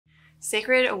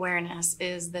Sacred awareness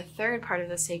is the third part of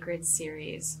the sacred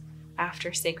series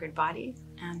after sacred body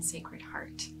and sacred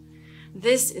heart.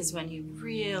 This is when you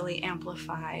really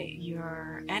amplify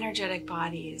your energetic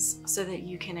bodies so that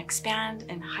you can expand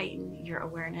and heighten your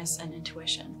awareness and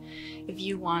intuition. If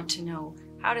you want to know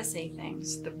how to say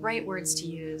things, the right words to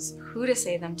use, who to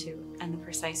say them to, and the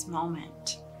precise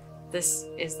moment, this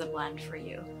is the blend for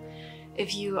you.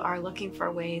 If you are looking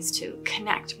for ways to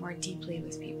connect more deeply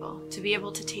with people, to be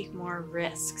able to take more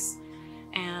risks,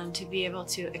 and to be able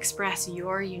to express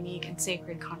your unique and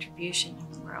sacred contribution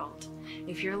in the world.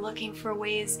 If you're looking for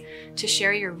ways to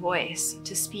share your voice,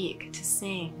 to speak, to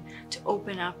sing, to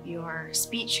open up your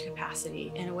speech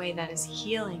capacity in a way that is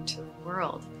healing to the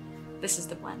world, this is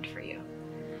the blend for you.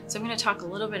 So I'm going to talk a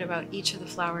little bit about each of the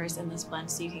flowers in this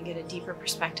blend so you can get a deeper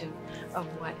perspective of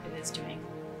what it is doing.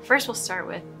 First, we'll start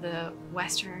with the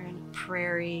Western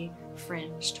Prairie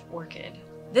Fringed Orchid.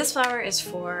 This flower is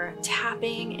for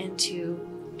tapping into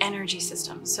energy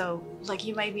systems. So like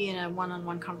you might be in a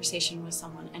one-on-one conversation with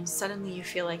someone and suddenly you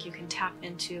feel like you can tap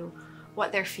into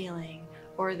what they're feeling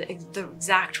or the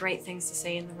exact right things to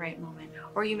say in the right moment.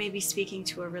 Or you may be speaking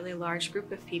to a really large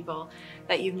group of people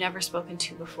that you've never spoken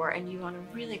to before and you want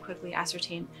to really quickly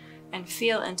ascertain and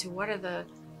feel into what are the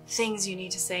things you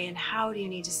need to say and how do you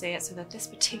need to say it so that this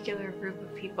particular group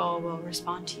of people will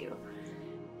respond to you.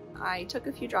 I took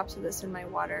a few drops of this in my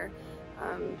water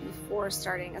before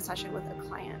starting a session with a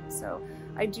client. So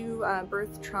I do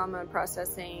birth trauma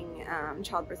processing,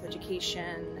 childbirth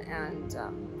education, and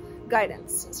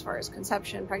guidance as far as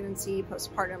conception, pregnancy,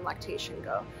 postpartum, lactation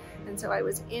go. And so I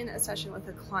was in a session with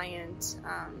a client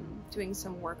doing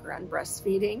some work around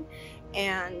breastfeeding,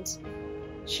 and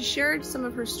she shared some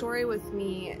of her story with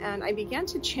me, and I began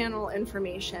to channel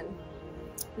information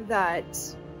that,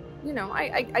 you know,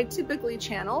 I typically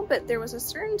channel, but there was a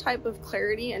certain type of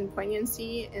clarity and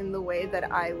poignancy in the way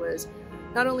that I was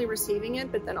not only receiving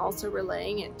it, but then also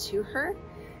relaying it to her.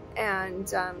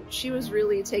 And she was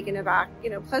really taken aback, you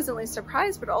know, pleasantly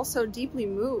surprised, but also deeply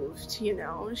moved. You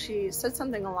know, she said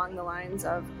something along the lines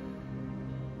of,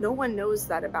 "No one knows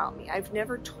that about me. I've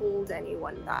never told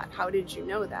anyone that. How did you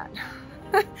know that?"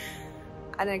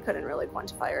 And I couldn't really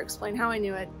quantify or explain how I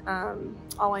knew it.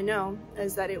 All I know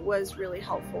is that it was really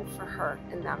helpful for her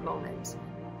in that moment.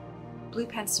 Blue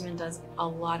penstemon does a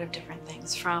lot of different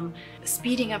things, from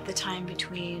speeding up the time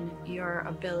between your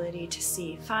ability to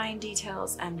see fine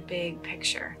details and big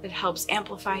picture. It helps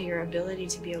amplify your ability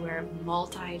to be aware of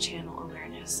multi-channel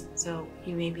awareness. So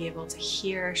you may be able to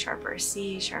hear sharper,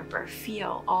 see sharper,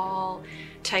 feel all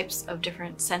types of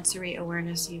different sensory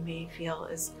awareness you may feel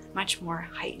is much more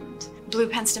heightened. Blue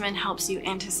penstemon helps you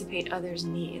anticipate others'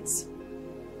 needs,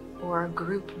 or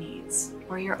group needs,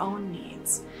 or your own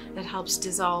needs. That helps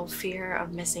dissolve fear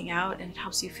of missing out, and it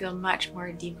helps you feel much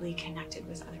more deeply connected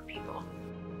with other people.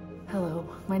 Hello,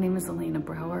 my name is Elena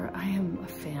Brower. I am a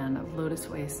fan of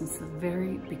LOTUSWEI since the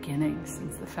very beginning,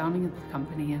 since the founding of the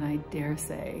company, and I dare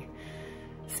say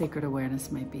sacred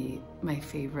awareness might be my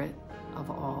favorite of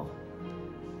all.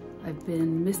 I've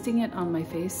been misting it on my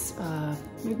face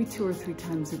maybe 2 or 3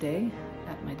 times a day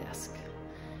at my desk.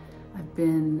 I've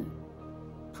been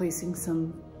placing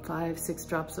some 5-6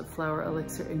 drops of flower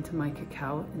elixir into my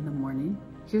cacao in the morning.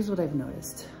 Here's what I've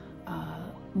noticed.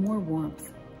 More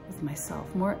warmth with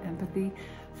myself, more empathy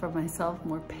for myself,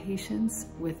 more patience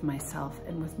with myself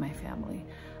and with my family.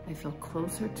 I feel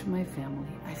closer to my family.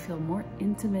 I feel more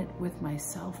intimate with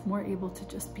myself, more able to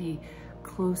just be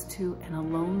close to and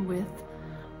alone with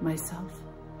myself.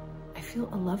 I feel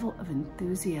a level of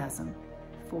enthusiasm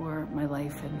for my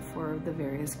life and for the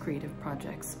various creative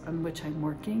projects on which I'm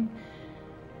working.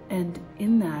 And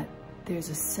in that, there's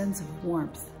a sense of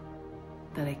warmth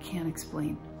that I can't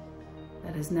explain,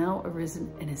 that has now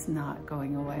arisen and is not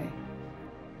going away.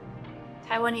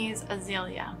 Taiwanese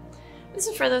azalea. This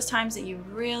is for those times that you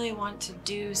really want to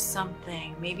do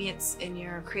something. Maybe it's in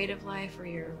your creative life or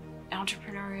your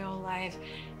entrepreneurial life,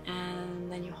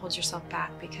 and then you hold yourself back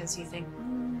because you think,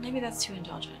 maybe that's too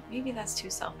indulgent, maybe that's too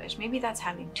selfish, maybe that's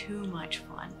having too much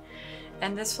fun.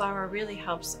 And this flower really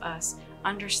helps us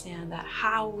understand that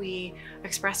how we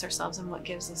express ourselves and what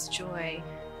gives us joy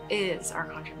is our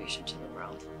contribution to the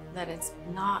world, that it's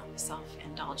not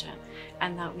self-indulgent,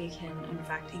 and that we can in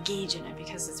fact engage in it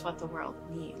because it's what the world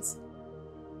needs.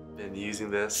 Been using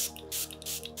this,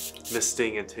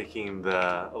 misting and taking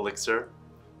the elixir.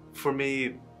 For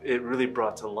me, it really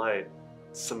brought to light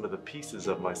some of the pieces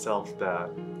of myself that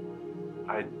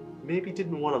I maybe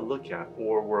didn't want to look at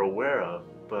or were aware of,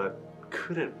 but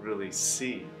couldn't really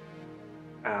see.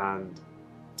 And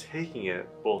taking it,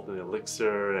 both in the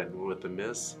elixir and with the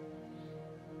mist,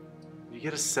 you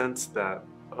get a sense that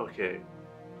okay,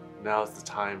 now's the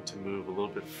time to move a little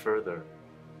bit further.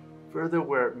 Further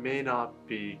where it may not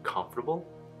be comfortable,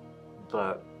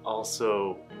 but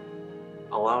also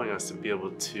allowing us to be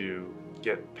able to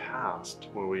get past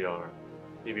where we are,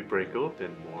 maybe break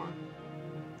open more.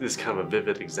 This is kind of a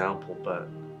vivid example, but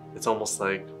it's almost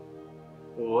like,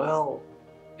 well,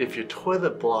 if your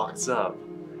toilet blocks up,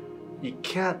 you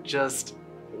can't just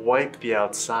wipe the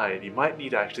outside. You might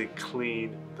need to actually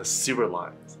clean the sewer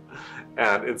lines.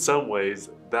 And in some ways,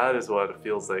 that is what it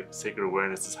feels like sacred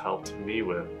awareness has helped me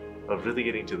with, of really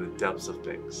getting to the depths of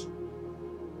things.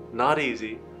 Not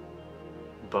easy,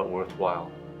 but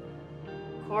worthwhile.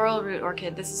 Coral root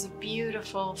orchid. This is a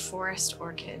beautiful forest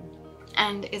orchid.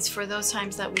 And it's for those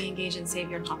times that we engage in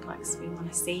savior complex. We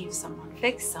want to save someone,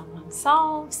 fix someone,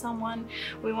 solve someone.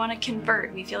 We want to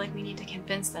convert. We feel like we need to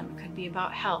convince them. It could be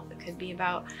about health. It could be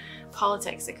about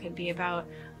politics. It could be about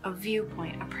a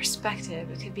viewpoint, a perspective.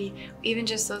 It could be even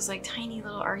just those like tiny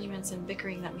little arguments and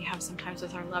bickering that we have sometimes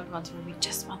with our loved ones where we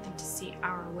just want them to see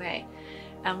our way.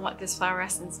 And what this flower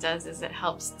essence does is it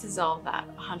helps dissolve that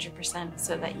 100%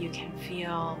 so that you can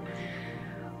feel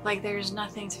like there's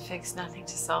nothing to fix, nothing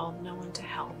to solve, no one to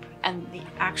help. And the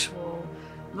actual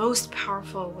most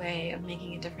powerful way of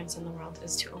making a difference in the world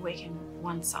is to awaken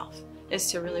oneself,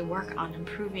 is to really work on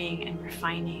improving and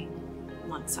refining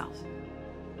oneself.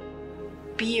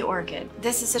 Bee orchid.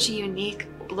 This is such a unique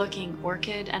looking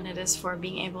orchid, and it is for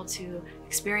being able to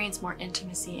experience more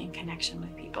intimacy and connection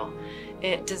with people.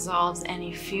 It dissolves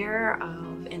any fear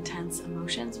of intense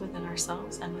emotions within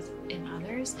ourselves and within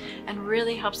others, and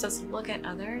really helps us look at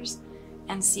others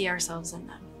and see ourselves in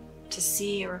them, to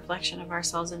see a reflection of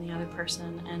ourselves in the other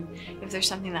person, and if there's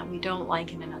something that we don't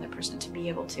like in another person, to be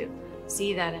able to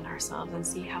see that in ourselves and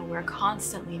see how we're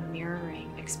constantly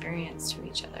mirroring experience to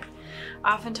each other.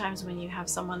 Oftentimes when you have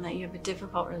someone that you have a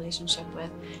difficult relationship with,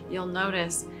 you'll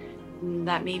notice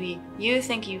that maybe you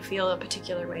think you feel a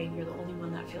particular way, you're the only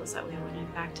one that feels that way, when in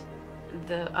fact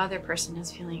the other person is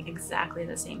feeling exactly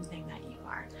the same thing that you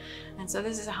are. And so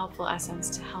this is a helpful essence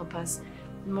to help us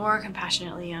more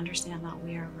compassionately understand that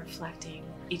we are reflecting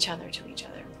each other to each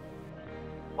other.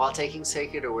 While taking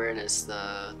sacred awareness,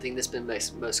 the thing that's been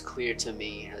most clear to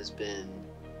me has been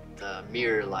the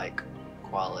mirror-like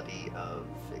quality of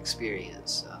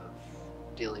experience, of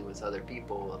dealing with other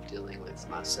people, of dealing with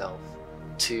myself.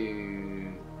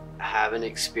 To have an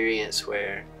experience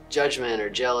where judgment or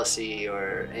jealousy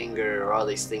or anger or all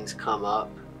these things come up,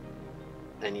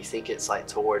 and you think it's like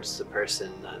towards the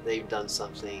person, they've done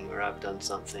something or I've done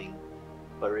something,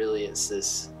 but really it's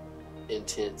this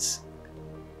intense,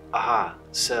 aha,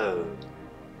 so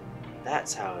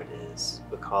that's how it is,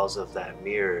 because of that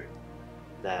mirror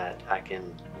that I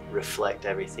can reflect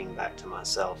everything back to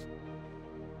myself.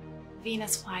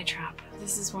 Venus flytrap.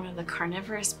 This is one of the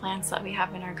carnivorous plants that we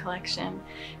have in our collection.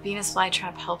 Venus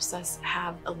flytrap helps us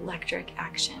have electric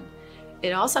action.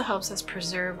 It also helps us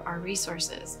preserve our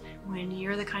resources. When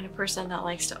you're the kind of person that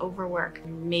likes to overwork,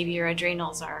 maybe your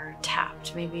adrenals are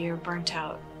tapped, maybe you're burnt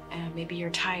out, and maybe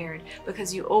you're tired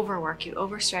because you overwork, you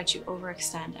overstretch, you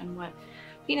overextend. And what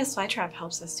Venus flytrap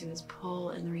helps us do is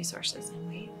pull in the resources and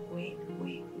wait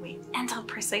until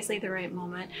precisely the right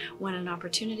moment when an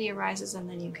opportunity arises, and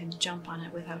then you can jump on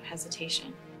it without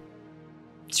hesitation.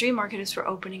 Stream orchid is for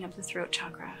opening up the throat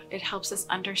chakra. It helps us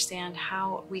understand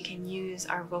how we can use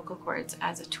our vocal cords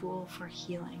as a tool for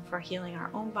healing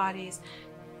our own bodies,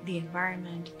 the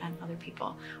environment, and other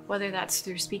people. Whether that's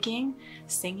through speaking,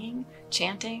 singing,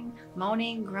 chanting,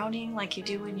 moaning, groaning, like you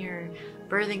do when you're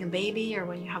birthing a baby, or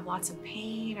when you have lots of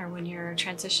pain, or when you're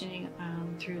transitioning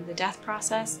through the death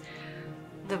process.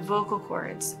 The vocal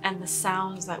cords and the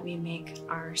sounds that we make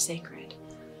are sacred.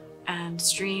 And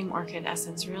stream orchid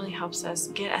essence really helps us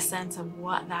get a sense of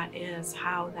what that is,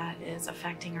 how that is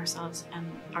affecting ourselves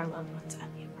and our loved ones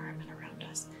and the environment around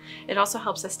us. It also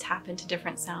helps us tap into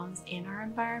different sounds in our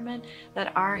environment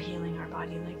that are healing our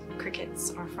body, like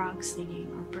crickets or frogs singing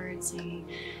or birds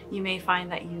singing. You may find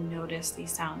that you notice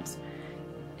these sounds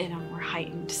in a more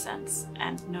heightened sense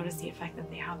and notice the effect that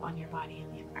they have on your body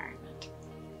and the environment.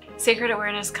 Sacred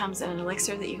awareness comes in an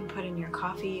elixir that you can put in your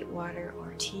coffee, water,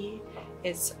 or tea.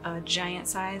 It's a giant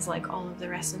size, like all of the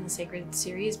rest in the sacred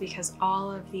series, because all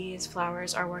of these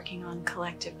flowers are working on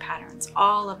collective patterns.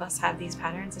 All of us have these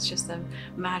patterns. It's just a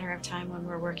matter of time when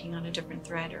we're working on a different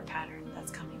thread or pattern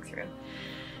that's coming through.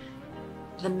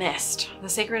 The mist, the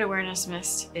sacred awareness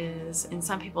mist, is in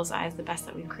some people's eyes the best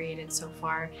that we've created so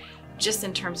far, just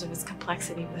in terms of its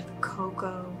complexity with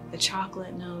cocoa, the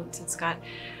chocolate notes. It's got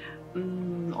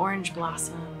orange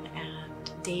blossom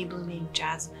and day blooming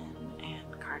jasmine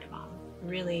and cardamom.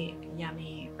 Really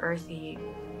yummy, earthy,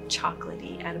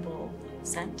 chocolatey, edible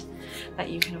scent that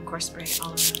you can of course spray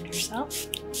all around yourself.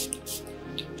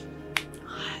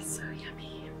 So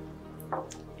yummy.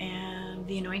 And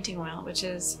the anointing oil, which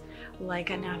is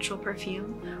like a natural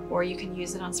perfume, or you can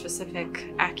use it on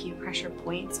specific acupressure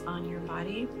points on your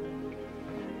body.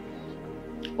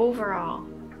 Overall,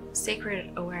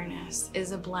 sacred awareness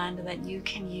is a blend that you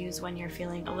can use when you're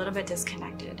feeling a little bit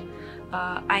disconnected,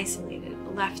 isolated,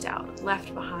 left out,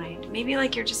 left behind. Maybe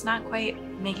like you're just not quite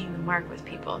making the mark with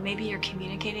people. Maybe you're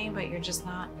communicating, but you're just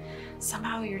not,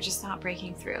 somehow you're just not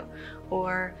breaking through.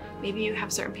 Or maybe you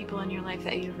have certain people in your life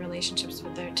that you have relationships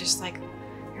with, they're just like,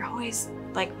 you're always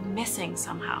like missing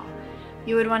somehow.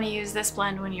 You would want to use this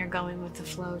blend when you're going with the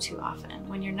flow too often,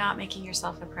 when you're not making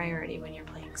yourself a priority, when you're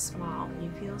playing small, when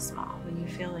you feel small, when you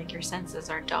feel like your senses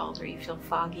are dulled, or you feel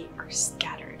foggy or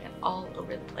scattered and all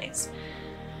over the place.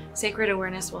 Sacred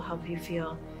awareness will help you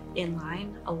feel in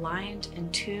line, aligned, in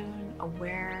tune,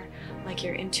 aware, like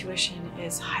your intuition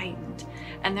is heightened.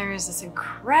 And there is this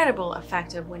incredible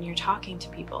effect of when you're talking to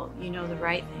people, you know the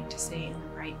right thing to say in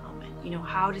the right moment. You know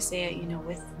how to say it, you know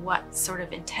with what sort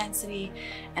of intensity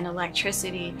and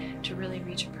electricity to really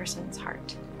reach a person's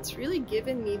heart. It's really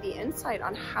given me the insight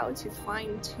on how to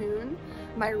fine-tune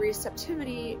my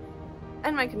receptivity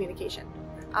and my communication.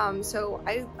 So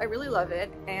I really love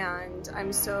it, and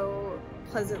I'm so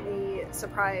pleasantly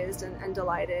surprised and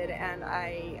delighted, and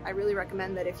I really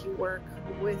recommend that if you work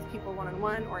with people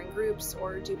one-on-one or in groups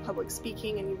or do public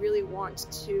speaking and you really want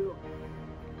to,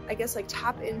 I guess, like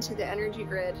tap into the energy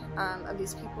grid of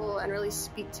these people and really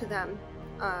speak to them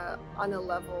on a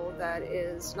level that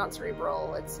is not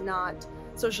cerebral, it's not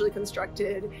socially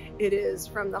constructed, it is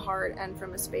from the heart and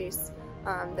from a space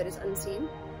that is unseen.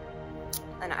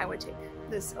 And I would take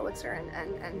this elixir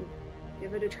and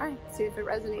give it a try, see if it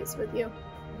resonates with you.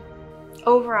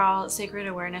 Overall, sacred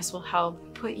awareness will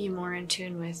help put you more in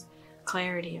tune with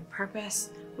clarity of purpose,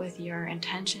 with your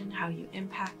intention, how you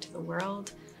impact the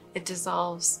world. It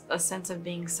dissolves a sense of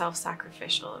being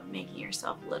self-sacrificial, of making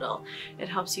yourself little. It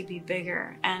helps you be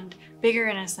bigger, and bigger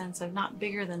in a sense of not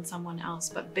bigger than someone else,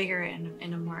 but bigger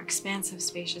in a more expansive,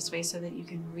 spacious way, so that you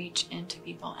can reach into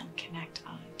people and connect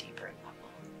on a deeper